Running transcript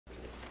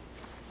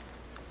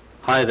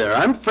Hi there,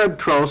 I'm Fred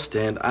Trost,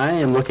 and I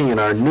am looking at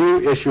our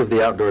new issue of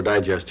the Outdoor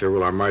Digest here,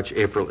 well, our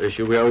March-April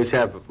issue. We always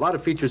have a lot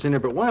of features in here,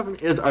 but one of them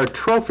is our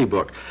trophy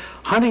book,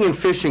 Hunting and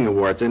Fishing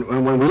Awards. And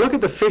when we look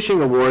at the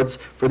fishing awards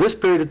for this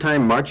period of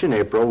time, March and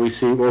April, we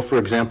see, well, for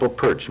example,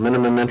 perch,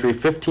 minimum entry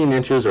 15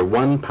 inches or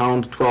 1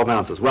 pound 12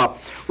 ounces. Well,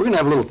 we're going to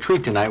have a little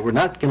treat tonight. We're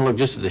not going to look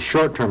just at the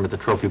short term at the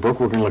trophy book.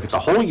 We're going to look at the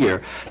whole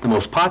year, the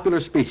most popular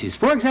species.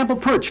 For example,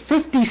 perch,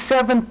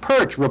 57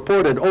 perch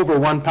reported over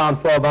 1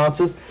 pound 12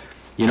 ounces.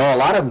 You know, a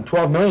lot of them,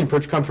 12 million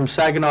perch, come from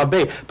Saginaw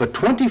Bay, but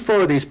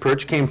 24 of these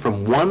perch came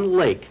from one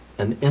lake,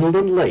 an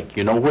inland lake.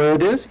 You know where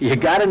it is? You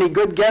got any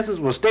good guesses?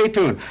 Well, stay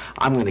tuned.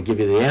 I'm going to give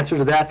you the answer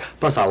to that,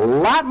 plus a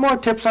lot more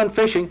tips on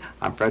fishing.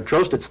 I'm Fred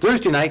Trost. It's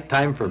Thursday night,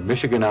 time for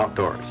Michigan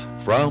Outdoors.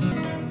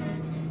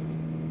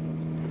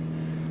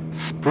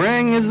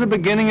 Spring is the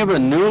beginning of a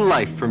new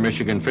life for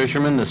Michigan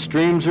fishermen. The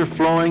streams are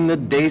flowing, the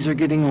days are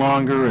getting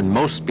longer, and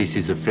most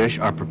species of fish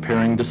are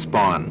preparing to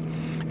spawn.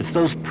 It's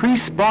those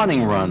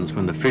pre-spawning runs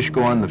when the fish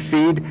go on the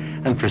feed,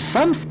 and for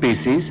some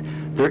species,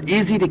 they're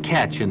easy to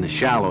catch in the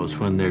shallows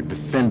when they're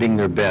defending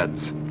their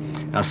beds.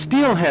 Now,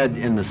 steelhead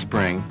in the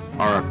spring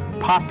are a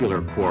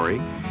popular quarry,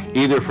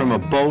 either from a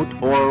boat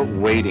or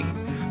wading.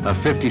 Of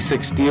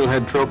 56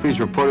 steelhead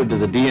trophies reported to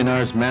the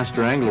DNR's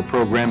Master Angler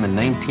Program in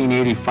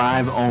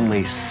 1985,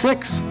 only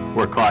 6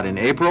 were caught in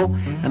April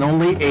and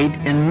only 8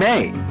 in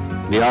May.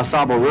 The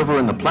Ausable River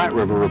and the Platte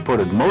River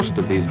reported most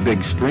of these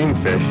big stream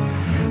fish,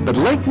 but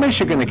Lake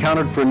Michigan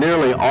accounted for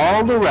nearly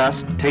all the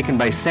rest taken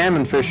by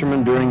salmon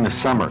fishermen during the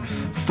summer.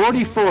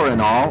 44 in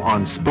all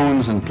on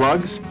spoons and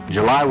plugs.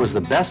 July was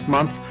the best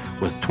month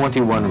with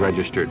 21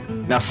 registered.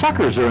 Now,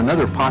 suckers are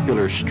another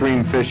popular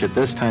stream fish at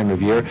this time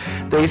of year.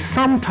 They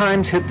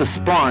sometimes hit the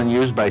spawn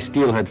used by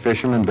steelhead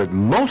fishermen, but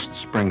most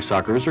spring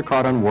suckers are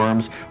caught on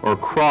worms or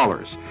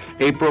crawlers.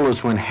 April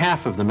is when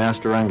half of the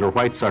Master Angler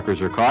white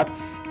suckers are caught.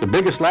 The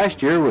biggest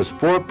last year was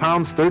 4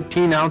 pounds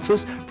 13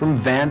 ounces from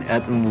Van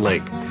Etten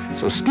Lake.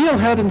 So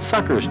steelhead and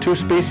suckers, two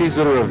species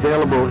that are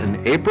available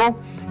in April,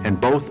 and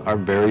both are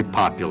very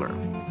popular.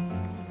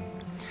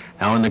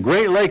 Now in the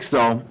Great Lakes,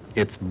 though,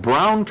 it's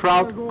brown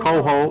trout,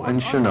 coho,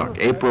 and chinook.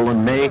 April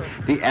and May,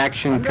 the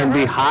action can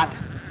be hot.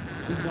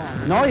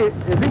 No, it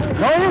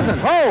isn't.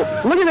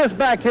 Oh, look at this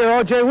back here,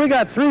 OJ. We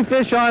got 3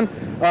 fish on.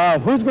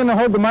 Who's going to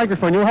hold the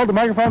microphone? You hold the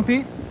microphone,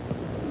 Pete?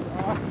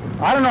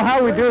 I don't know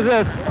how we do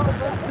this.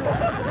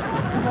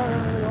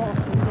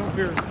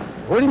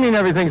 What do you mean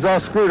everything's all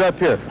screwed up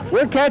here?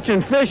 We're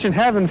catching fish and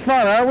having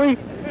fun, aren't we?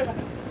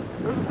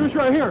 There's a fish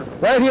right here.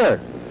 Right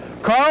here.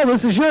 Carl,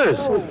 this is yours.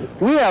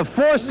 We have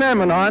 4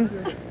 salmon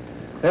on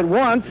at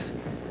once.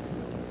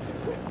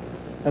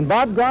 And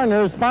Bob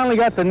Garner's finally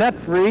got the net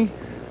free.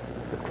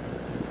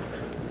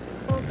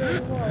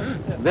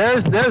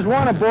 There's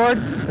one aboard,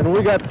 and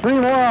we got 3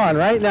 more on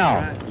right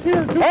now. Oh, we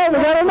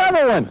got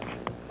another one.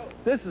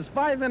 This is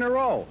 5 in a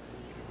row.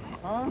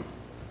 Huh?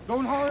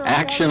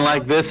 Action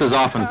like this is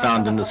often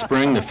found in the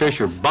spring. The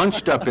fish are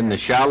bunched up in the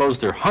shallows,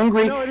 they're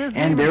hungry,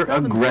 and they're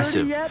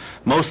aggressive.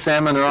 Most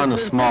salmon are on the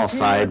small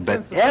side,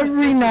 but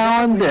every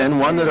now and then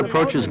one that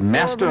approaches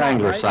master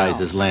angler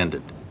size is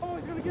landed.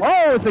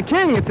 Oh, it's a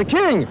king, it's a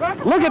king.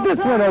 Look at this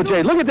one,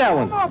 OJ, look at that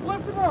one.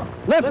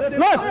 Lift,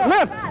 lift,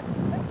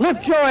 lift.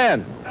 Lift,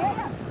 Joanne.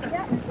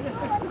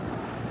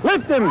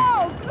 Lift him.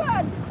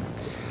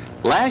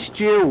 Last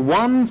year,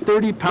 one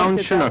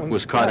 30-pound chinook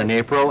was caught in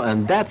April,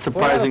 and that,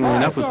 surprisingly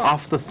enough, was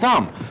off the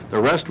thumb.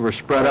 The rest were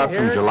spread out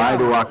from July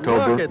to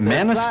October.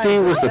 Manistee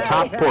was the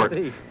top port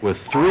with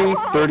 3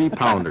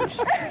 30-pounders.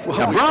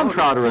 Now, brown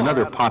trout are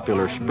another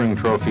popular spring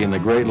trophy in the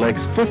Great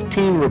Lakes.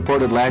 15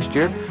 reported last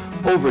year,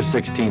 over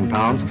 16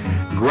 pounds.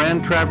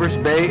 Grand Traverse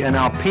Bay and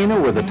Alpena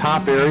were the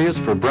top areas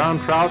for brown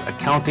trout,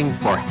 accounting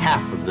for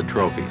half of the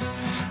trophies.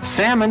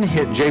 Salmon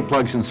hit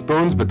J-plugs and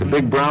spoons, but the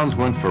big browns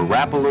went for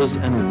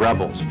rapalas and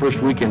rebels.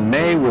 First week in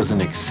May was an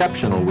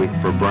exceptional week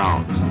for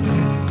browns.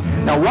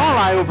 Now,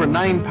 walleye over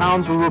 9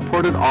 pounds were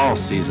reported all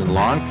season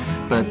long,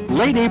 but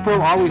late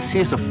April always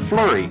sees a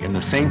flurry in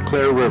the St.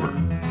 Clair River.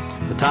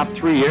 The top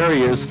 3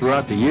 areas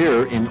throughout the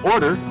year in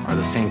order are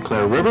the St.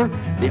 Clair River,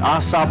 the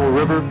Ausable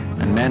River,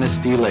 and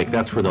Manistee Lake.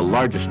 That's where the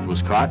largest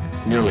was caught,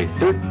 nearly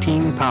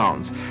 13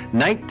 pounds.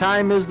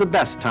 Nighttime is the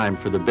best time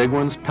for the big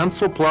ones.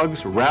 Pencil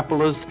plugs,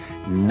 rapalas,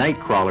 night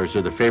crawlers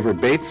are the favorite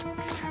baits.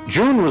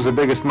 June was the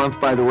biggest month,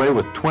 by the way,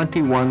 with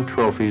 21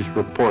 trophies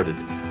reported,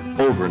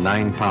 over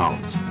 9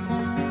 pounds.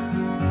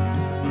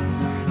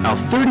 Now,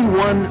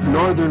 31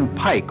 northern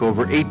pike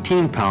over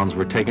 18 pounds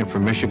were taken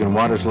from Michigan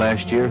waters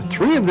last year,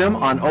 3 of them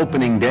on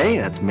opening day,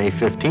 that's May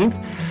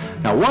 15th.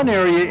 Now, one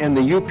area in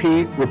the UP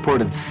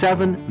reported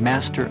 7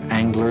 master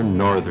angler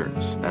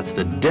northerns. That's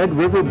the Dead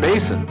River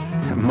Basin.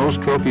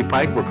 Most trophy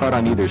pike were caught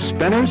on either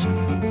spinners,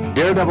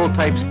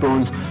 daredevil-type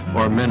spoons,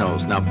 or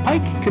minnows. Now,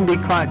 pike can be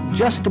caught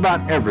just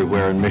about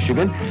everywhere in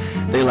Michigan.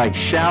 They like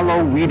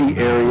shallow, weedy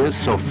areas,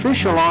 so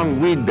fish along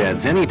weed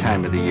beds any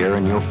time of the year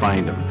and you'll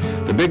find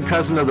them. The big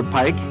cousin of the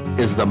pike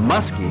is the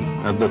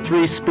muskie. Of the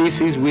 3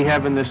 species we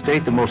have in this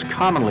state, the most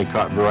commonly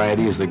caught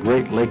variety is the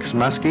Great Lakes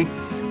muskie.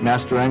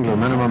 Master Angler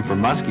minimum for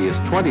muskie is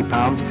 20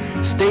 pounds.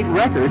 State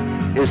record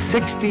is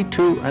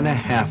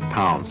 62.5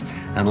 pounds.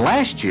 And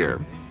last year,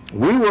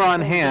 we were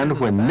on hand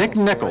when Nick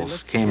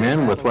Nichols came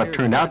in with what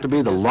turned out to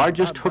be the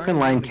largest hook and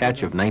line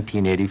catch of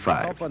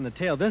 1985. Up on the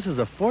tail, this is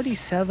a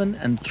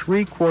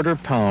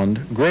 47.75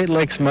 pound Great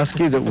Lakes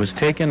muskie that was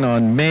taken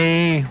on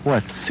May,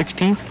 what,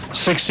 16th?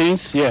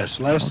 16th, yes,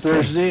 last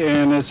Thursday,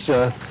 and it's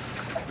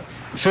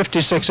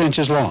 56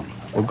 inches long.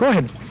 Well, go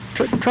ahead,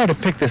 try to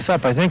pick this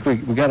up. I think we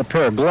got a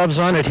pair of gloves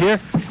on it here.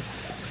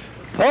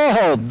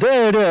 Oh,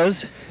 there it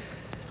is.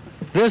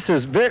 This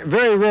is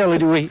very rarely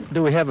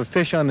do we have a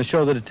fish on the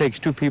show that it takes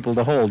two people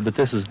to hold, but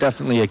this is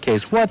definitely a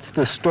case. What's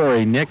the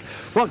story, Nick?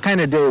 What kind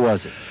of day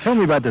was it? Tell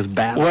me about this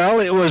battle.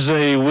 Well, it was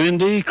a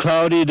windy,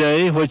 cloudy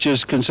day, which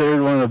is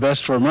considered one of the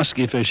best for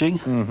muskie fishing.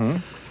 Mm-hmm.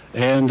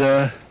 And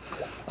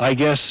I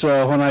guess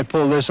when I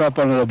pulled this up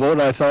onto the boat,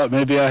 I thought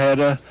maybe I had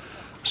a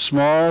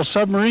small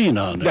submarine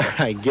on there.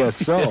 I guess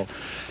so.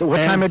 But what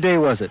time of day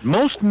was it?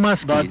 Most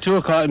muskies. About 2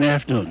 o'clock in the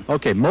afternoon.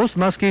 Okay, most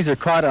muskies are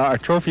caught. Our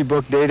trophy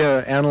book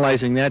data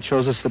analyzing that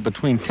shows us that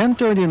between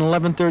 10:30 and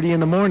 11:30 in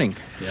the morning,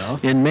 Yeah.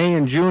 in May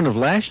and June of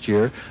last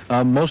year,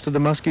 most of the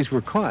muskies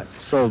were caught.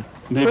 So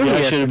Maybe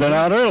I should have been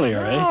out earlier,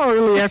 eh? Oh,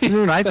 early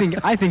afternoon. I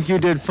think you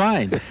did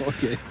fine.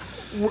 Okay.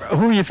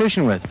 Who are you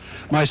fishing with?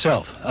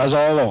 Myself. I was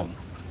all alone.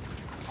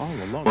 All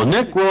alone. Well,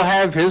 Nick will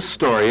have his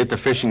story at the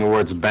Fishing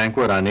Awards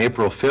banquet on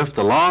April 5th,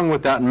 along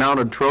with that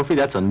mounted trophy.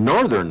 That's a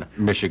northern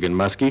Michigan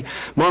muskie.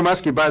 More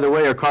muskie, by the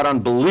way, are caught on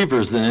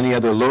Believers than any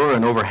other lure,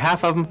 and over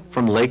half of them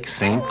from Lake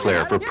St.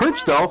 Clair. For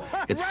perch, though,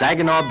 it's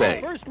Saginaw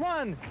Bay. First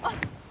one.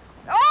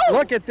 Oh!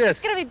 Look at this.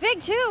 It's gonna be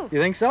big too. You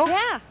think so?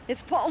 Yeah,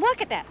 it's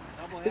look at that.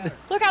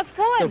 Look how it's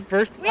pulling. The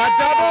first Yay! a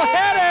double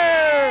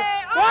header.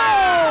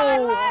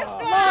 Oh,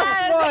 Whoa!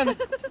 last one.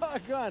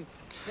 Doggone.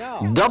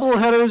 Now. Double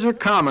headers are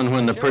common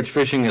when the perch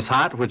fishing is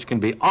hot, which can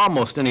be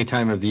almost any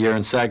time of the year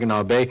in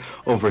Saginaw Bay.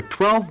 Over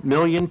 12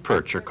 million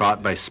perch are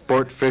caught by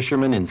sport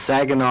fishermen in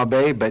Saginaw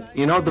Bay, but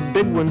you know, the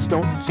big ones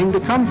don't seem to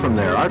come from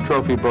there. Our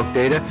trophy book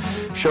data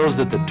shows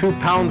that the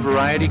 2-pound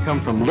variety come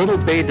from Little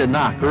Bay de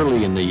Noc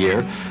early in the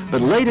year,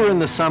 but later in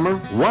the summer,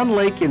 one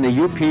lake in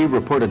the UP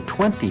reported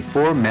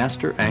 24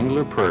 master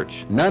angler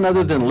perch, none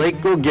other than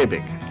Lake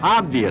Gogebic,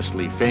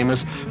 obviously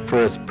famous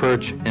for its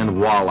perch and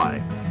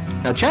walleye.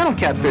 Now, channel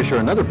catfish are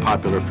another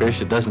popular fish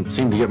that doesn't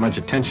seem to get much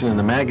attention in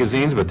the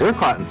magazines, but they're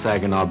caught in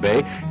Saginaw Bay,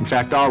 in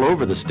fact, all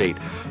over the state.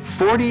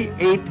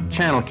 48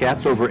 channel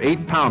cats over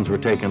 8 pounds were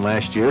taken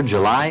last year.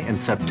 July and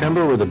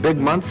September were the big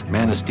months.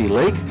 Manistee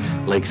Lake,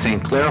 Lake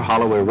St. Clair,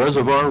 Holloway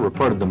Reservoir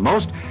reported the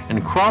most,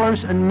 and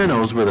crawlers and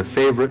minnows were the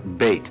favorite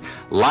bait.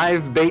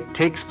 Live bait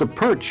takes the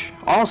perch.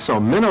 Also,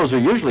 minnows are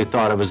usually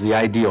thought of as the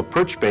ideal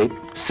perch bait.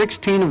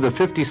 16 of the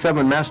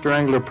 57 master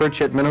angler perch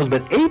hit minnows,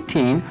 but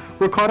 18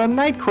 were caught on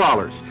night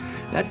crawlers.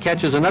 That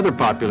catches another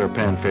popular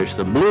panfish,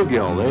 the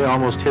bluegill. They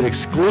almost hit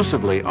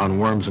exclusively on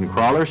worms and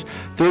crawlers.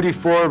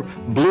 34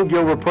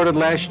 bluegill reported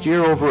last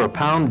year, over a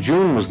pound.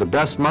 June was the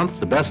best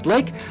month. The best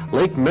lake,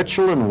 Lake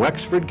Mitchell in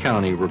Wexford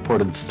County,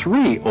 reported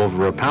 3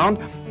 over a pound.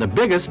 The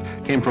biggest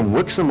came from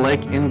Wixom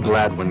Lake in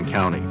Gladwin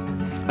County.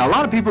 Now, a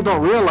lot of people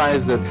don't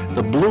realize that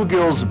the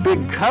bluegill's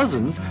big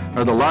cousins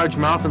are the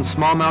largemouth and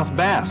smallmouth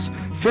bass.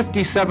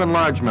 57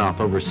 largemouth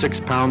over 6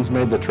 pounds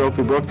made the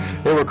trophy book.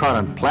 They were caught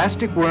on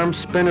plastic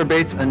worms,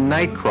 spinnerbaits, and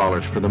night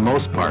crawlers for the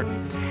most part.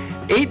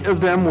 8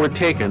 of them were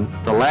taken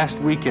the last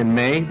week in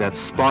May, that's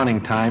spawning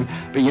time,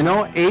 but you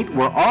know, 8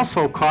 were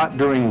also caught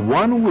during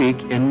 1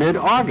 week in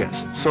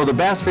mid-August. So the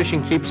bass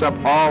fishing keeps up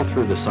all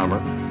through the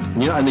summer.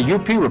 You know, and the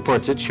UP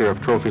reports its share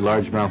of trophy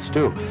largemouths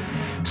too.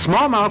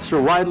 Smallmouths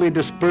are widely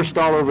dispersed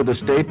all over the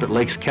state, but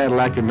Lakes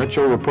Cadillac and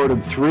Mitchell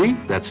reported 3.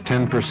 That's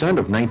 10%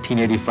 of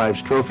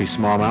 1985's trophy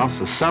smallmouths.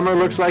 The summer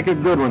looks like a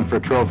good one for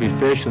trophy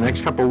fish. The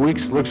next couple of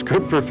weeks looks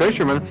good for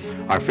fishermen.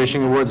 Our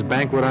Fishing Awards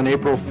banquet on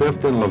April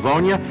 5th in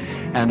Livonia,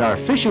 and our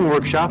fishing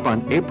workshop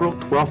on April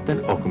 12th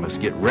in Okemos.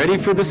 Get ready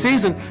for the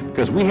season,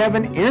 because we have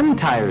an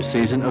entire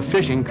season of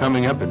fishing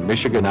coming up in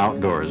Michigan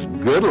Outdoors.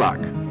 Good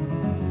luck.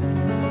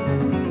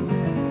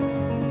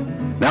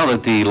 Now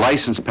that the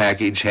license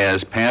package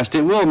has passed,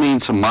 it will mean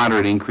some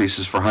moderate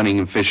increases for hunting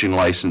and fishing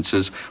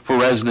licenses for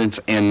residents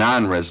and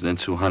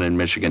non-residents who hunt in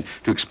Michigan.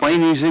 To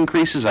explain these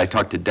increases, I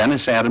talked to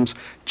Dennis Adams,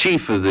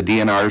 chief of the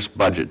DNR's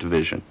budget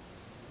division.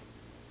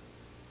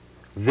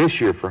 This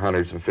year for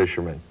hunters and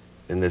fishermen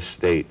in this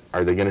state,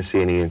 are they going to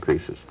see any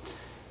increases?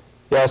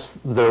 Yes,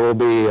 there will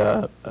be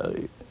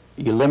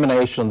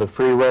elimination of the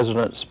free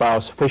resident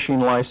spouse fishing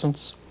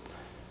license.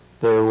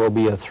 There will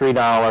be a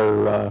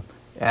 $3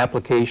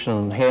 application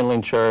and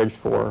handling charge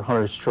for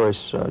Hunter's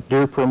Choice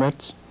deer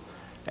permits,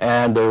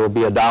 and there will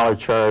be a $1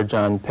 charge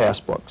on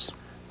passbooks.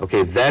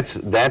 Okay, that's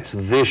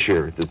this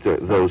year,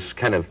 those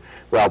kind of,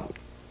 well,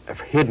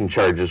 hidden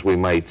charges, we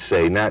might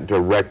say, not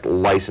direct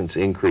license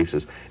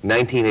increases.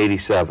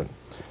 1987.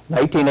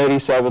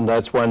 1987,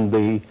 that's when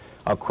the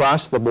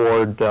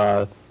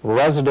across-the-board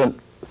resident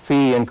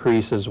fee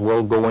increases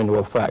will go into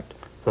effect.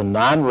 The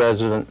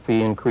non-resident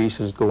fee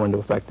increases go into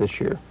effect this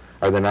year.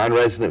 Are the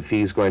non-resident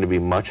fees going to be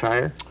much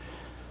higher?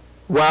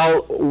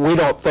 Well, we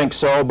don't think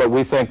so, but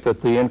we think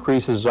that the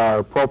increases are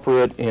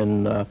appropriate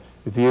in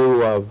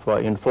view of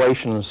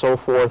inflation and so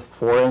forth.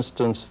 For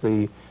instance,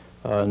 the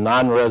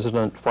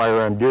non-resident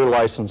firearm deer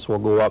license will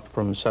go up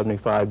from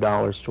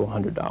 $75 to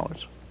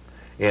 $100.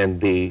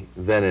 And the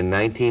then in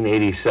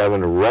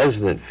 1987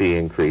 resident fee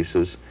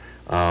increases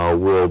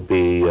will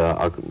be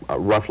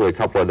roughly a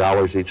couple of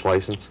dollars each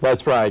license?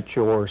 That's right.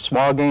 Your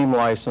small game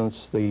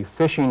license, the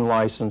fishing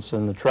license,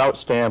 and the trout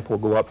stamp will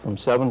go up from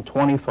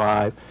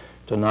 $725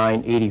 to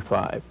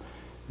 $985.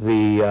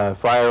 The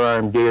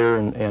firearm deer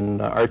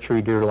and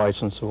archery deer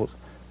license will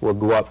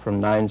go up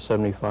from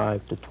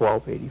 $975 to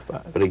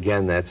 $1285. But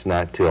again, that's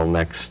not till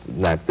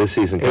not this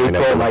season coming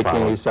up. April in the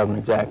following. 1987,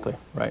 exactly,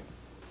 right.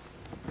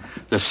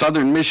 The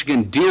Southern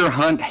Michigan deer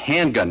hunt,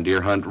 handgun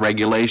deer hunt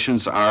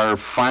regulations are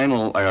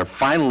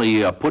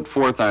finally put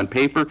forth on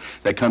paper.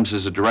 That comes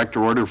as a direct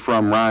order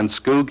from Ron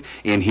Skoog,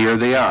 and here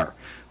they are.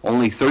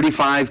 Only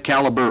 35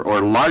 caliber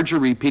or larger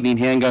repeating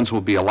handguns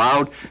will be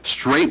allowed,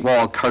 straight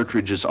wall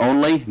cartridges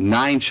only,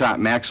 9-shot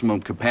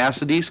maximum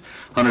capacities.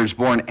 Hunters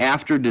born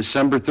after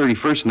December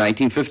 31st,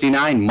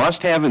 1959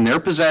 must have in their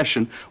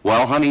possession,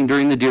 while hunting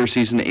during the deer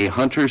season, a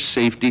hunter's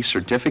safety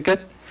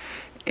certificate.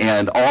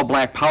 And all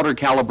black powder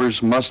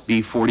calibers must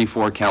be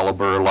 44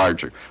 caliber or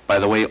larger. By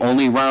the way,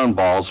 only round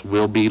balls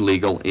will be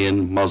legal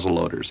in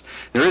muzzleloaders.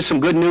 There is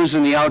some good news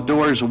in the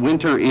outdoors.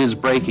 Winter is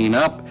breaking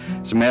up.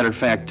 As a matter of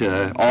fact,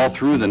 all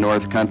through the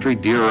North Country,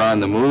 deer are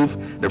on the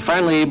move. They're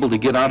finally able to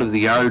get out of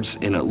the yards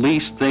and at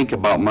least think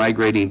about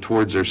migrating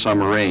towards their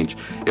summer range,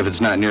 if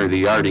it's not near the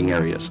yarding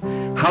areas.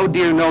 How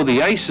deer know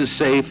the ice is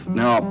safe?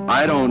 Now,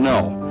 I don't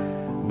know.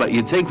 But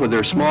you'd think with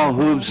their small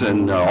hooves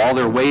and all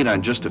their weight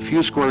on just a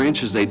few square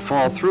inches, they'd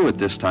fall through it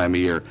this time of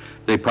year.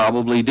 They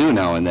probably do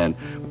now and then.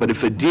 But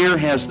if a deer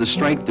has the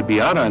strength to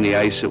be out on the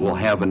ice, it will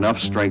have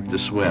enough strength to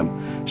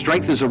swim.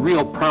 Strength is a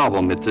real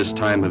problem at this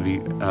time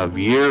of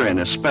year, and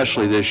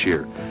especially this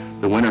year.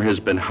 The winter has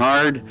been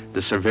hard.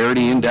 The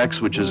severity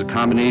index, which is a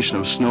combination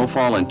of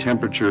snowfall and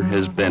temperature,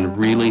 has been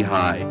really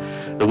high.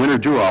 The winter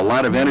drew a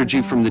lot of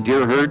energy from the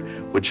deer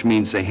herd, which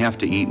means they have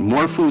to eat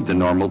more food than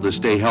normal to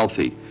stay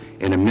healthy,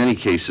 and in many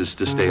cases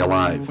to stay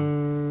alive.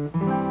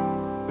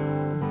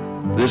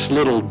 This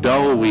little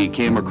doe we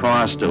came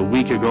across a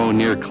week ago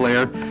near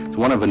Clare is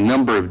one of a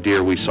number of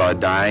deer we saw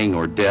dying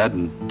or dead,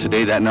 and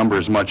today that number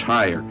is much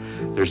higher.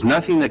 There's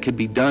nothing that could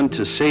be done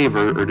to save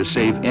her or to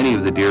save any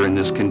of the deer in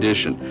this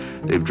condition.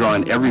 They've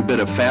drawn every bit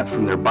of fat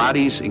from their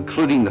bodies,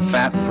 including the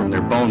fat from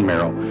their bone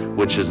marrow,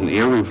 which is an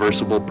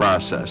irreversible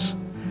process.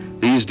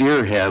 These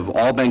deer have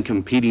all been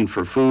competing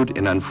for food,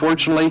 and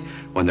unfortunately,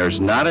 when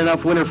there's not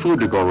enough winter food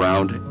to go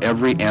around,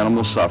 every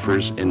animal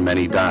suffers and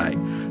many die.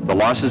 The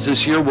losses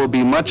this year will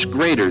be much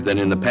greater than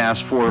in the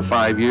past 4 or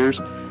 5 years,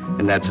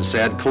 and that's a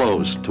sad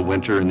close to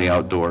winter in the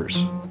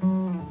outdoors.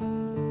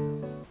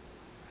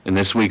 In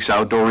this week's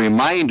Outdoor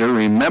Reminder,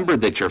 remember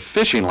that your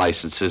fishing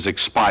licenses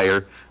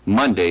expire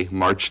Monday,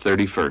 March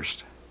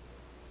 31st.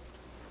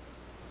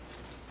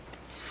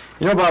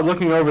 You know, about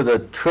looking over the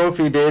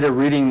trophy data,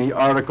 reading the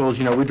articles,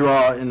 you know, we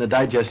draw, in the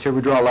digest here, we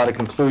draw a lot of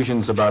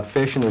conclusions about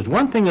fish, and there's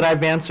one thing that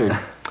I've answered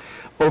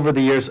over the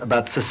years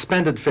about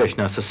suspended fish.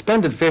 Now,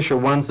 suspended fish are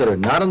ones that are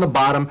not on the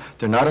bottom,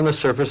 they're not on the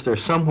surface, they're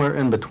somewhere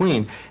in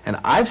between. And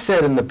I've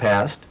said in the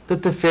past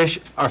that the fish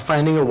are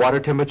finding a water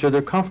temperature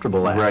they're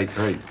comfortable at.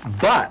 Right.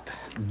 But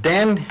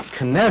Dan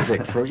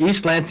Knezik from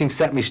East Lansing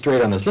set me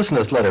straight on this. Listen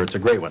to this letter, it's a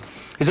great one.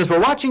 He says,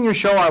 "While watching your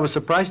show, I was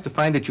surprised to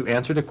find that you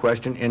answered a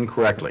question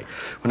incorrectly.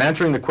 When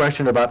answering the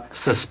question about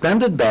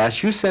suspended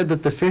bass, you said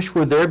that the fish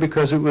were there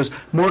because it was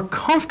more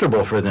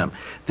comfortable for them.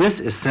 This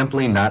is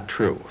simply not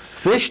true.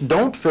 Fish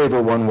don't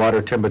favor one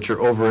water temperature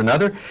over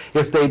another.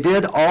 If they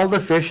did, all the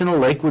fish in a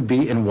lake would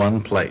be in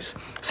one place.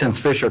 Since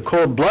fish are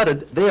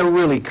cold-blooded, they are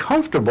really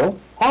comfortable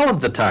all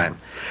of the time.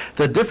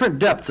 The different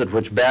depths at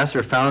which bass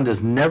are found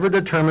is never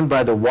determined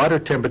by the water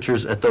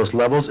temperatures at those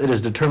levels. It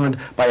is determined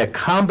by a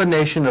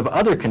combination of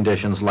other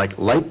conditions like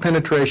light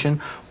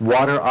penetration,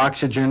 water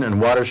oxygen, and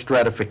water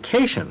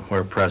stratification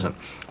where present.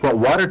 What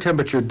water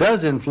temperature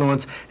does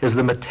influence is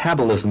the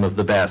metabolism of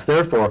the bass.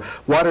 Therefore,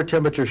 water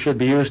temperature should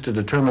be used to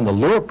determine the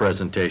lure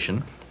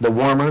presentation. The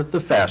warmer,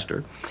 the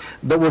faster,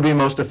 that will be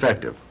most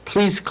effective.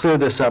 Please clear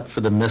this up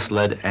for the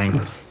misled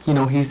anglers." You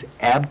know, he's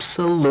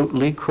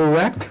absolutely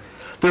correct.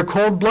 They're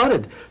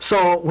cold-blooded.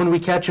 So when we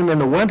catch them in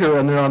the winter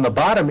and they're on the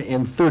bottom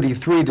in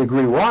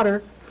 33-degree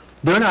water,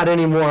 they're not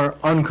any more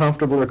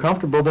uncomfortable or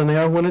comfortable than they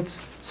are when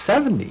it's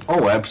 70.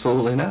 Oh,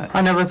 absolutely not.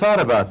 I never thought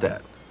about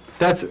that.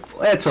 That's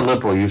a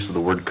liberal use of the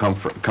word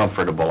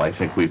comfortable, I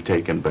think we've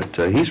taken, but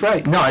he's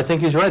right. No, I think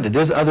he's right. It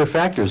is other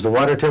factors. The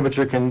water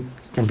temperature can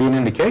be an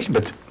indication,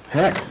 but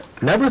heck,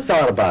 never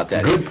thought about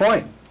that. Good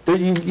point.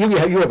 You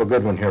have a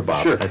good one here,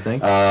 Bob, Sure. I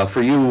think.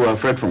 For you,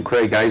 Fred from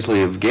Craig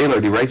Isley of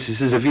Gaylord, he writes, he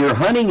says, "If you're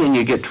hunting and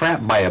you get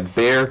trapped by a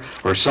bear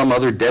or some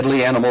other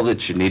deadly animal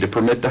that you need a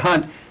permit to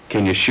hunt,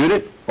 can you shoot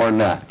it or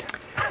not?"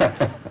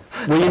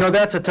 Well, you know,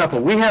 that's a tough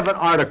one. We have an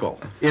article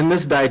in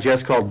this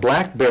digest called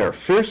Black Bear,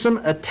 Fearsome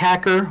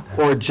Attacker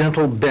or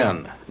Gentle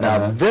Ben.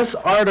 Now, this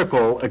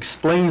article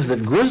explains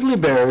that grizzly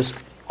bears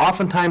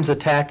oftentimes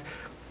attack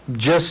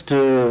just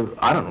to,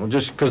 I don't know,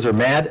 just because they're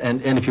mad,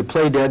 and if you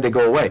play dead, they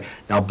go away.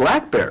 Now,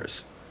 black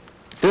bears,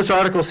 this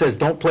article says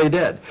don't play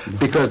dead,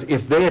 because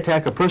if they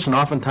attack a person,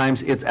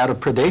 oftentimes it's out of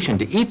predation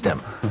to eat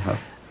them.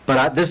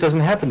 But this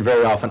doesn't happen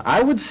very often.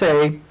 I would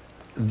say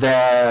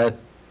that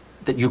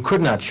you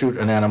could not shoot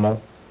an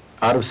animal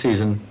out of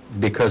season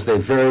because they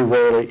very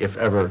rarely, if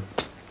ever.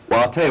 Well,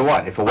 I'll tell you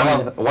what, if a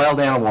wild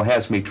animal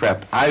has me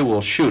trapped, I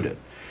will shoot it.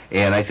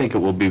 And I think it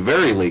will be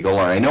very legal,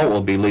 or I know it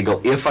will be legal,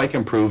 if I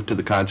can prove to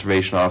the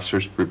conservation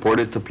officers,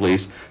 report it to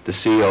police, the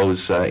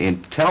COs,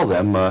 and tell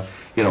them,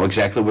 you know,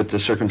 exactly what the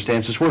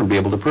circumstances were, and be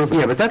able to prove it.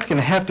 Yeah, but that's going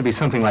to have to be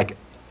something like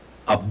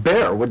a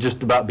bear would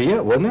just about be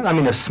it, wouldn't it? I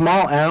mean, a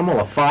small animal,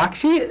 a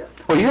fox.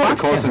 Well, you had a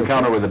close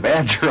encounter with a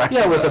badger.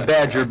 Yeah, with a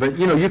badger, but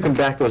you know, you can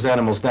back those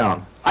animals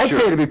down. I'd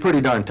say it'd be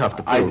pretty darn tough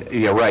to prove.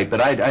 Yeah, right,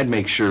 but I'd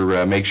make sure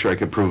I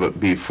could prove it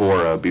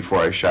before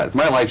I shot. If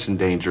my life's in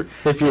danger,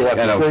 if your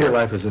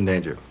life is in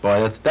danger,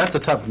 boy, that's a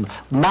tough one.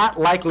 Not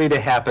likely to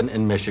happen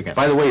in Michigan.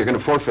 By the way, you're going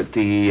to forfeit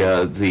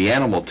the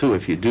animal too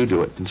if you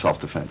do it in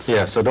self-defense.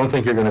 Yeah, so don't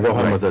think you're going to go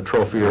home with a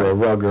trophy or a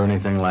rug or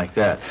anything like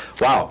that.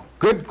 Wow,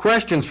 good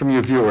questions from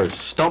you viewers.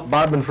 Stump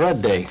Bob and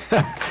Fred Day.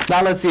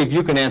 Now let's see if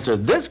you can answer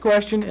this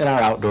question in our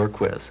outdoor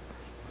quiz.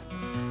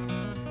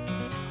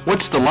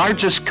 What's the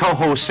largest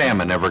coho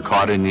salmon ever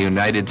caught in the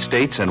United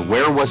States, and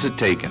where was it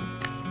taken?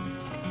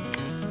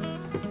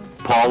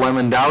 Paul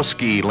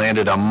Lemondowski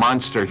landed a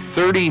monster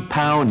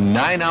 30-pound,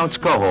 9-ounce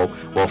coho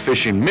while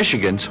fishing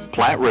Michigan's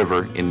Platte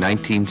River in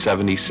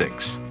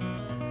 1976.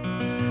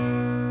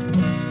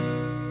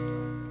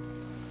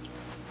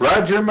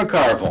 Roger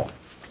McCarville.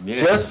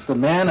 Yes. Just the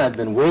man I've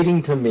been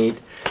waiting to meet,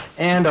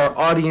 and our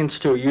audience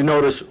too. You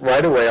notice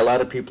right away a lot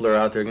of people are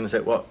out there going to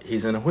say, well,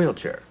 he's in a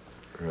wheelchair.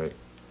 Right.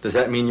 Does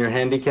that mean you're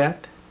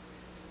handicapped?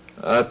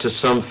 To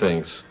some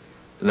things,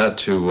 not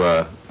to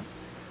a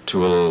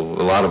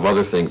lot of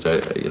other things.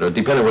 You know,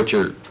 depending on what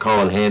you're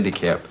calling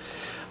handicap.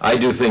 I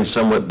do things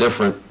somewhat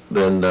different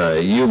than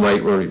you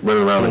might run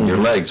around on your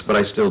legs, but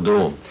I still do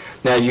them.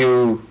 Now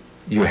you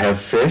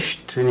have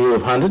fished and you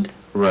have hunted?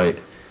 Right.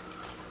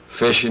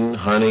 Fishing,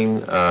 hunting,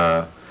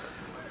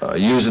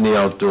 using the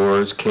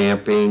outdoors,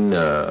 camping.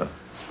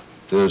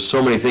 There's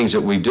so many things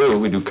that we do.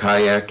 We do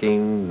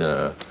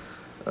kayaking.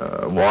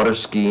 Water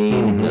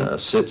skiing,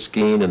 sit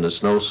skiing in the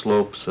snow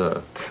slopes.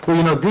 Well,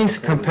 you know, these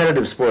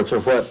competitive sports are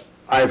what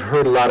I've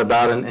heard a lot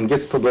about and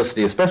gets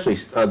publicity, especially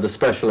the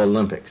Special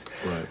Olympics.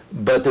 Right.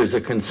 But there's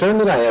a concern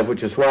that I have,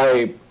 which is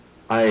why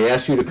I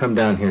asked you to come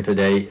down here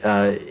today,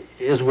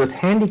 is with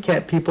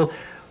handicapped people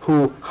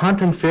who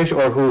hunt and fish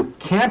or who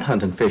can't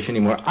hunt and fish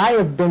anymore. I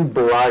have been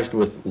barraged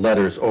with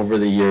letters over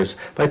the years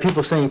by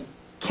people saying,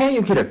 can't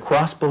you get a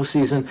crossbow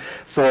season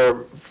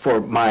for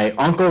my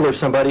uncle or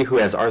somebody who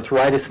has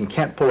arthritis and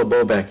can't pull a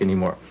bow back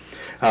anymore?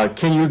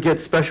 Can you get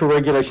special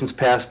regulations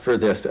passed for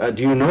this?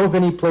 Do you know of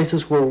any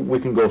places where we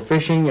can go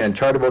fishing and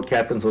charter boat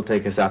captains will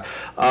take us out?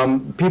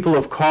 People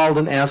have called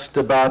and asked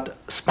about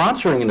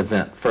sponsoring an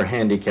event for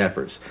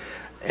handicappers.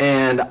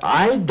 And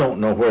I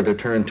don't know where to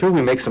turn to.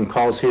 We make some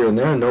calls here and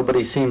there and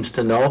nobody seems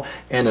to know.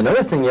 And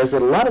another thing is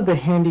that a lot of the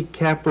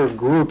handicapper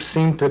groups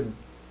seem to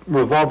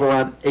revolve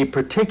around a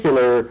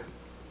particular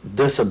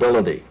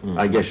disability,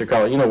 I guess you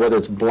call it, you know, whether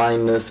it's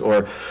blindness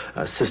or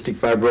cystic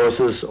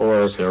fibrosis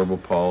or Cerebral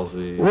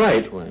palsy.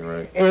 Right.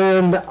 Right.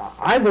 And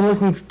I've been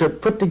looking to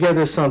put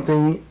together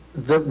something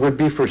that would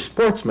be for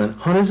sportsmen,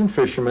 hunters and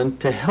fishermen,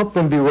 to help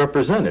them be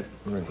represented.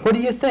 Right. What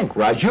do you think,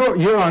 Raj?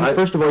 You're on,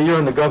 first of all, you're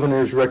on the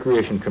Governor's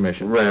Recreation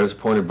Commission. Right, I was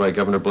appointed by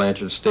Governor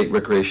Blanchard's State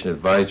Recreation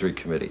Advisory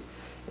Committee.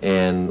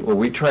 And what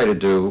we try to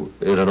do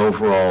in an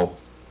overall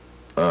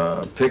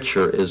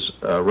picture is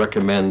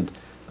recommend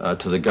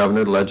to the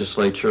governor,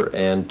 legislature,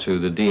 and to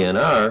the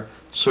DNR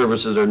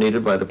services that are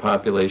needed by the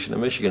population of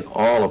Michigan,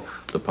 all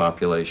of the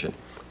population.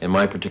 And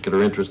my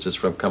particular interest is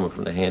coming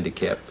from the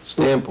handicap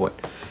standpoint.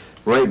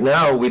 Right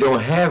now, we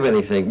don't have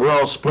anything. We're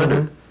all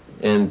splintered.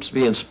 And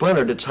being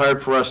splintered, it's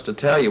hard for us to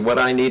tell you. What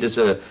I need is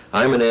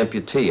I'm an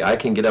amputee. I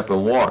can get up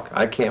and walk.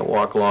 I can't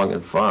walk long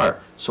and far.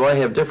 So I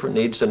have different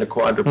needs than a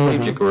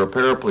quadriplegic or a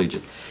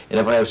paraplegic. And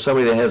if I have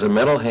somebody that has a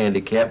mental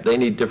handicap, they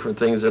need different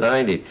things that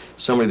I need.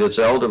 Somebody that's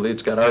elderly,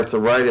 it's got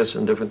arthritis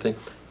and different things.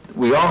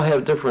 We all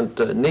have different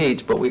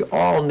needs, but we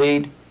all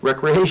need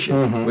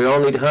recreation. We all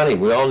need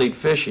hunting. We all need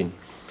fishing.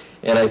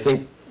 And I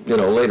think, you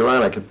know, later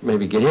on I could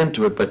maybe get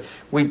into it, but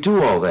we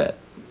do all that.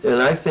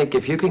 And I think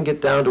if you can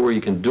get down to where you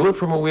can do it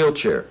from a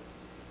wheelchair,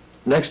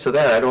 next to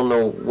that, I don't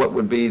know what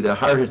would be the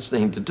hardest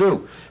thing to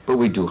do, but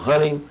we do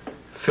hunting,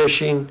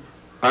 fishing,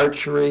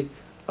 archery.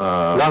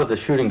 A lot of the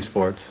shooting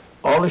sports.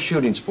 All the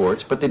shooting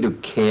sports, but they do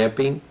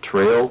camping,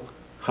 trail,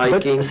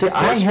 hiking, but, see,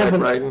 horseback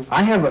riding.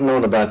 I haven't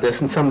known about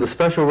this, and some of the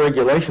special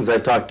regulations,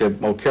 I've talked to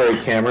Kerry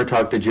Kammer,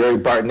 talked to Jerry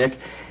Bartnick,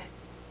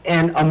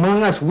 and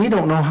among us, we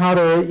don't know how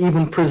to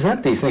even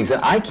present these things.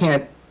 And I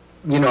can't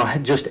you know,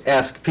 just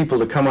ask people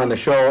to come on the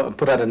show and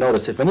put out a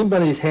notice. If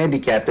anybody's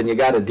handicapped and you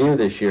got a deer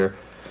this year,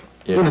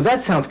 you know,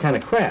 that sounds kind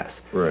of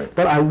crass. Right.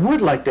 But I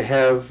would like to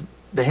have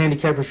the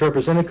handicappers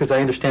represented because I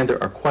understand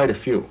there are quite a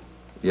few.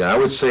 Yeah, I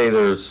would say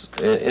there's,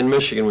 in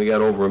Michigan, we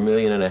got over 1.5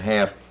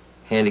 million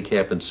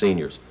handicapped and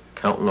seniors,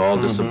 counting all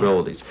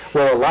disabilities.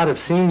 Well, a lot of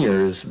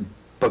seniors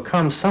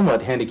become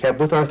somewhat handicapped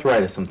with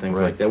arthritis and things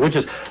like that, which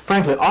is,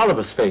 frankly, all of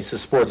us face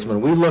as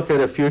sportsmen. We look at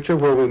a future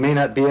where we may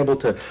not be able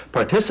to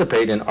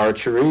participate in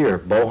archery or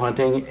bow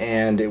hunting,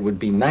 and it would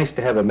be nice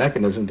to have a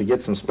mechanism to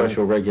get some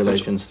special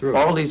regulations through.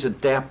 All these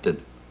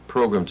adapted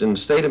programs in the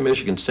state of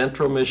Michigan,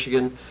 Central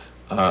Michigan,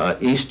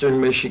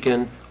 Eastern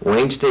Michigan,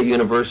 Wayne State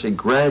University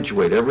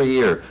graduate every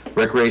year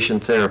recreation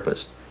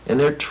therapists, and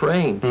they're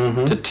trained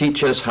to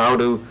teach us how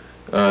to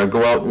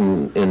go out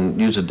and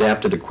use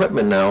adapted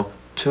equipment now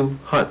to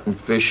hunt and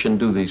fish and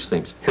do these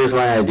things. Here's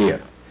my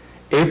idea.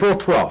 April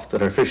 12th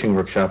at our fishing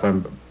workshop,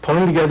 I'm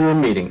pulling together a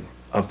meeting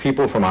of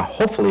people from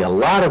hopefully a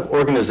lot of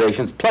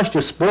organizations, plus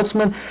just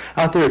sportsmen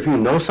out there. If you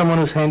know someone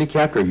who's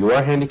handicapped, or you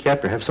are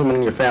handicapped, or have someone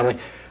in your family,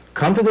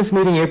 come to this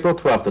meeting April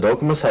 12th at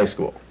Okemos High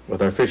School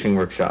with our fishing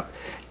workshop.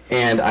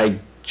 And I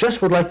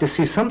just would like to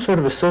see some sort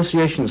of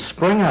association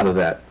spring out of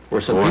that, where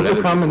some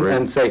people come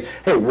and say,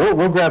 hey,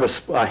 we'll grab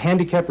a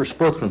handicap or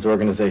sportsman's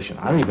organization.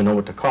 I don't even know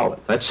what to call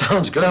it. That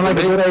sounds good. Sound like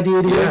a good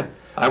idea to you? Yeah,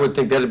 I would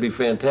think that'd be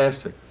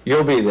fantastic.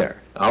 You'll be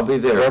there. I'll be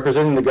there.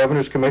 Representing the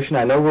Governor's Commission.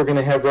 I know we're going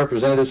to have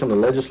representatives from the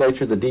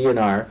legislature, the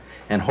DNR,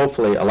 and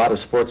hopefully a lot of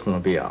sportsmen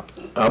will be out.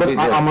 I'll be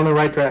there. I'm on the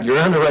right track. You're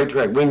on the right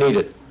track. We need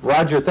it.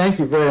 Roger, thank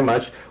you very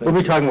much. We'll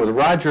be talking with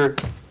Roger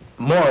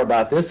more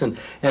about this, and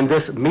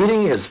this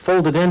meeting is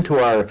folded into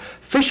our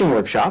fishing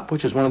workshop,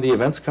 which is one of the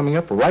events coming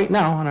up right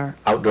now on our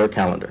outdoor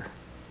calendar.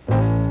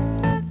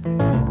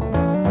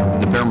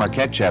 The Bear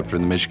Marquette chapter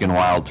of the Michigan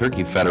Wild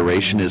Turkey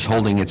Federation is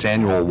holding its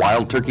annual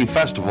Wild Turkey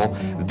Festival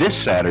this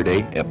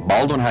Saturday at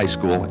Baldwin High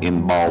School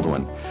in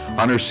Baldwin.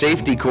 Hunter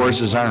safety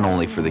courses aren't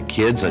only for the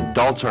kids.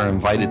 Adults are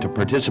invited to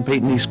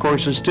participate in these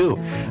courses too.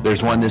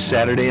 There's one this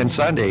Saturday and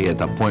Sunday at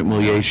the Point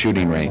Moulier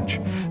shooting range.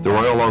 The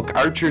Royal Oak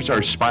Archers are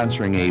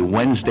sponsoring a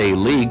Wednesday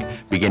league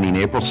beginning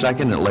April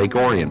 2nd at Lake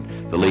Orion.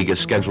 The league is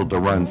scheduled to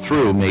run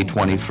through May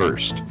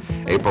 21st.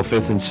 April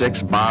 5th and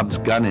 6th, Bob's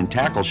Gun and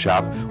Tackle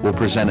Shop will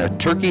present a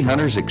Turkey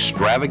Hunters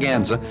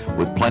Extravaganza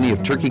with plenty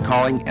of turkey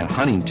calling and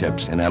hunting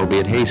tips, and that'll be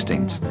at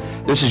Hastings.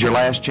 This is your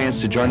last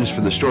chance to join us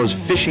for the store's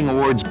Fishing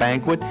Awards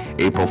Banquet,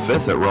 April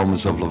 5th at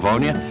Roma's of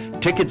Livonia.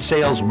 Ticket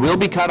sales will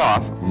be cut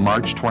off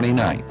March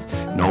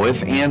 29th. No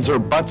ifs, ands, or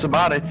buts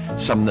about it.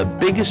 Some of the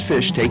biggest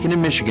fish taken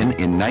in Michigan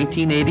in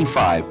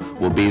 1985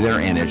 will be there,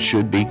 and it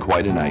should be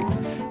quite a night.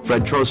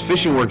 Fred Trost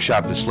Fishing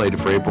Workshop is slated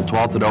for April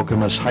 12th at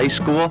Okemos High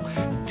School.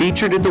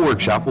 Featured at the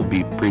workshop will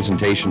be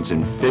presentations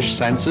in fish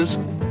senses,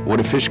 what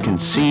a fish can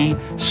see,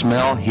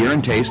 smell, hear,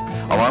 and taste,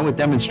 along with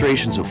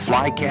demonstrations of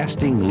fly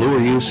casting,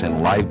 lure use,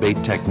 and live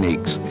bait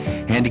techniques.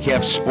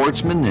 Handicapped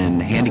sportsmen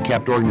and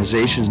handicapped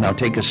organizations now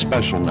take a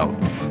special note.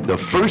 The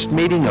first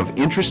meeting of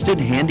interested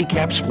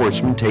handicapped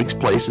sportsmen takes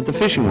place at the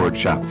fishing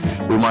workshop.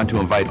 We want to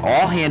invite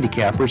all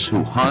handicappers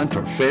who hunt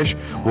or fish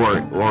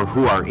or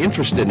who are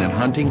interested in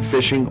hunting,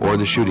 fishing, or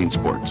the shooting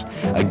sports.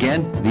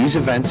 Again, these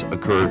events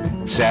occur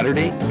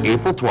Saturday,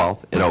 April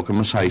 12th at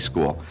Okemos High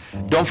School.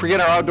 Don't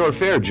forget our outdoor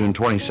fair, June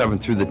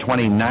 27th through the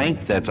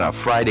 29th. That's a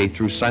Friday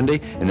through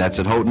Sunday, and that's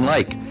at Houghton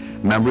Lake.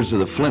 Members of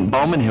the Flint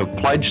Bowmen have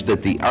pledged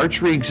that the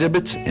archery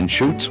exhibits and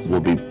shoots will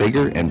be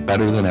bigger and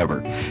better than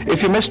ever.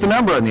 If you missed a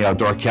number on the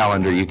outdoor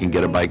calendar, you can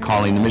get it by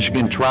calling the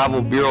Michigan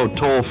Travel Bureau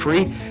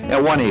toll-free at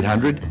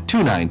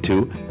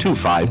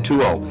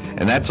 1-800-292-2520.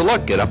 And that's a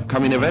look at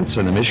upcoming events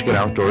on the Michigan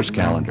Outdoors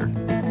calendar.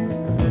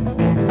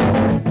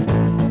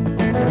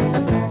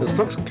 This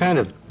looks kind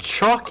of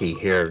chalky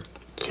here,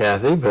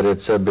 Kathy, but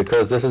it's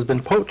because this has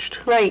been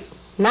poached. Right.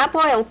 Not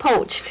boiled,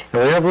 poached.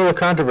 Now, we have a little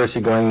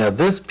controversy going. Now,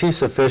 this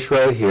piece of fish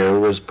right here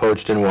was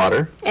poached in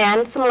water.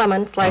 And some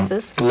lemon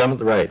slices. Lemon,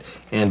 right.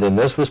 And then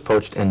this was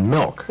poached in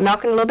milk.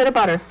 Milk and a little bit of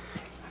butter.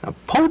 Now,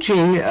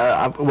 poaching,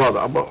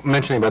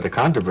 mentioning about the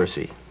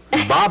controversy,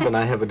 Bob and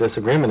I have a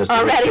disagreement as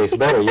to which tastes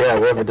better. Yeah,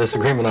 we have a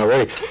disagreement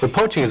already. But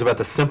poaching is about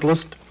the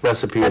simplest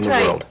recipe in the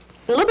world.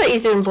 A little bit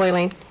easier than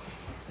boiling.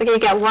 Okay, you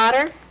got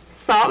water,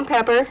 salt and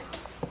pepper,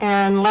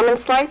 and lemon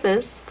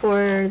slices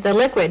for the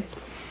liquid.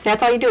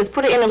 That's all you do is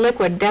put it in a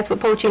liquid. That's what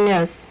poaching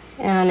is.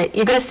 And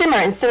you're going to simmer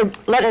it instead of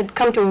let it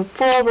come to a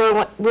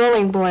full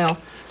rolling boil.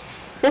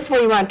 This way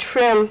you want to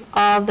trim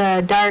all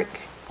the dark...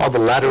 All the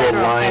lateral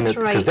line, that's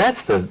right. Because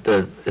that's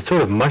it's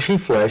sort of mushy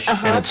flesh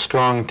and it's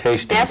strong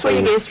tasting. That's where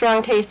you get a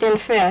strong taste in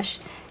fish.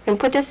 And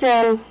put this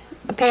in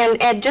a pan,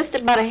 add just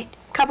about a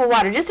cup of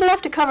water, just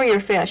enough to cover your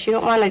fish. You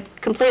don't want to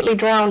completely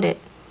drown it.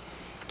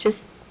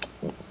 Just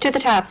to the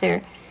top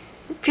there.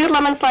 A few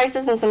lemon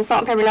slices and some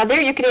salt and pepper. Now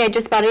there you could add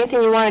just about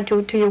anything you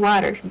wanted to your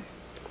water.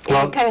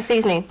 Well, kind of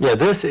seasoning. Yeah,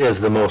 this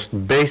is the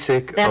most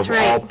basic of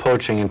all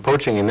poaching. And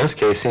poaching in this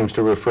case seems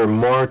to refer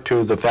more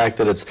to the fact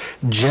that it's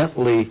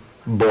gently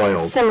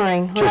boiled.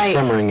 Simmering, just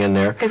simmering in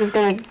there. Because it's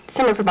going to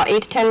simmer for about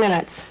 8 to 10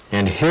 minutes.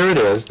 And here it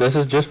is. This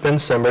has just been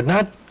simmered,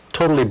 not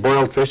totally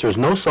boiled fish. There's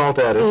no salt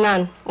added.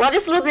 None. Well,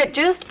 just a little bit,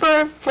 just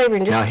for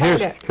flavoring, just Now a tiny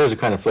bit. here's the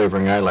kind of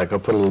flavoring I like. I'll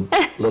put a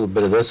little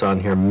bit of this on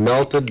here.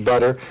 Melted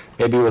butter,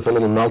 maybe with a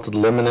little melted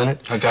lemon in it.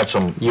 I got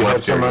some You have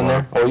left here. some on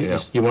there? Oh, Yeah.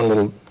 you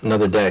want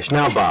another dash.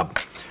 Now, Bob,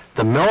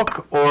 the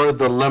milk or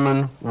the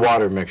lemon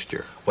water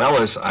mixture? Well,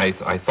 as I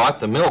thought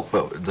the milk,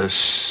 but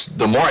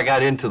the more I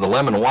got into the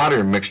lemon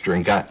water mixture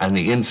and got on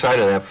the inside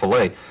of that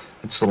fillet,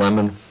 it's the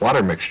lemon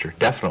water mixture,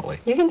 definitely.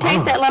 You can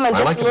taste that lemon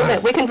I just like a it little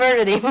better. bit. We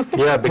converted him.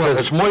 Yeah, Because because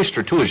it's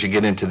moisture too as you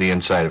get into the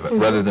inside of it,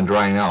 rather than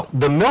drying out.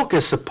 the milk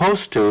is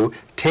supposed to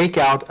take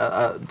out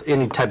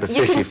any type of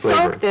You fishy can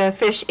flavor. soak the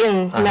fish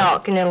in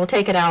milk and it'll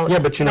take it out. Yeah,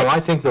 but you know, I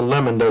think the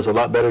lemon does a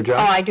lot better job.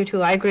 Oh, I do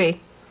too. I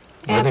agree.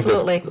 I think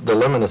Absolutely. the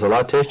lemon is a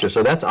lot tastier,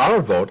 so that's our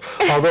vote.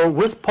 Although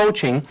with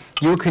poaching,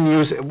 you can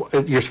use,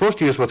 you're supposed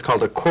to use what's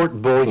called a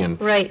court bouillon.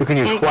 Right. You can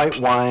use And white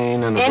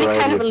wine and a Any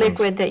variety kind of a things.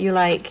 liquid that you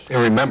like.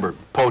 And remember,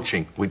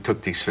 poaching, we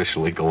took these fish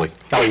illegally.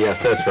 Oh, yes,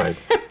 that's right.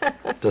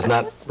 Does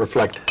not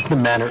reflect the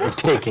manner of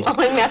taking.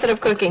 Only method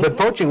of cooking. But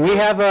poaching, we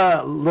have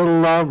a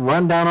little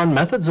rundown on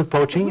methods of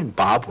poaching. And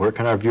Bob, where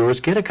can our viewers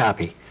get a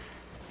copy?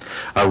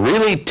 A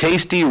really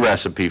tasty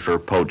recipe for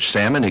poached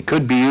salmon. It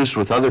could be used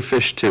with other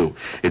fish too.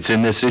 It's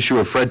in this issue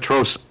of Fred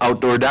Trost's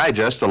Outdoor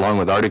Digest, along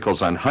with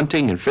articles on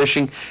hunting and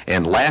fishing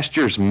and last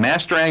year's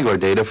master angler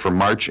data for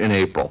March and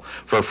April.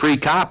 For a free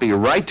copy,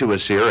 write to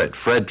us here at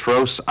Fred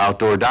Trost's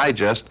Outdoor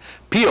Digest,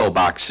 P.O.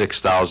 Box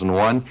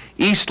 6001,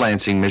 East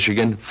Lansing,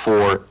 Michigan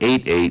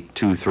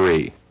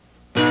 48823.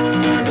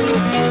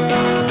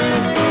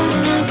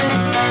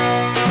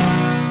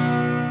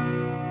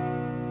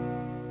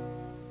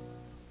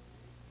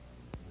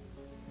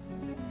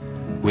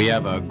 We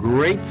have a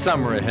great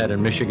summer ahead in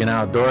Michigan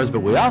Outdoors, but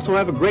we also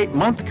have a great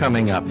month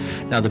coming up.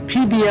 Now, the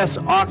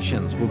PBS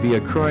auctions will be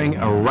occurring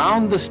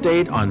around the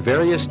state on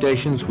various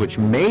stations, which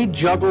may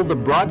juggle the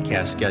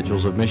broadcast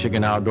schedules of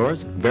Michigan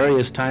Outdoors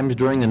various times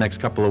during the next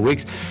couple of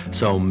weeks.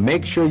 So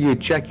make sure you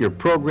check your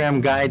program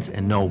guides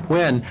and know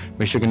when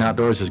Michigan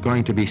Outdoors is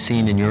going to be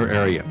seen in your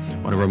area. I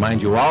want to remind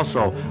you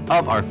also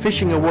of our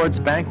Fishing Awards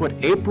banquet,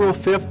 April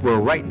 5th. We're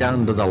right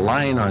down to the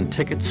line on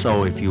tickets,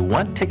 so if you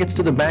want tickets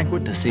to the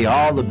banquet to see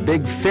all the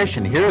big fish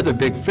and hear the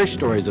big fish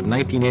stories of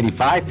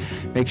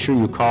 1985, make sure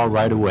you call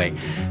right away.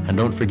 And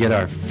don't forget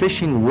our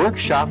fishing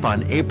workshop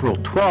on April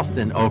 12th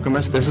in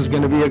Okemos. This is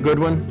going to be a good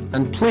one.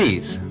 And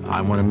please, I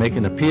want to make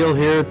an appeal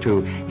here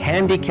to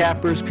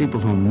handicappers,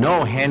 people who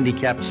know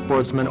handicapped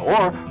sportsmen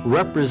or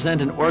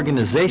represent an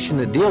organization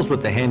that deals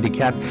with the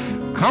handicapped.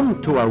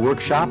 Come to our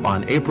workshop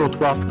on April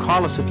 12th.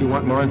 Call us if you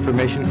want more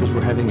information, because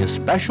we're having a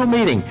special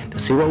meeting to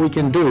see what we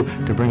can do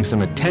to bring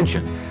some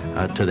attention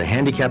to the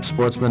handicapped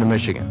sportsmen of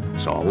Michigan.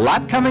 So a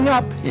lot coming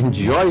up.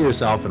 Enjoy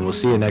yourself, and we'll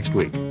see you next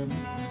week.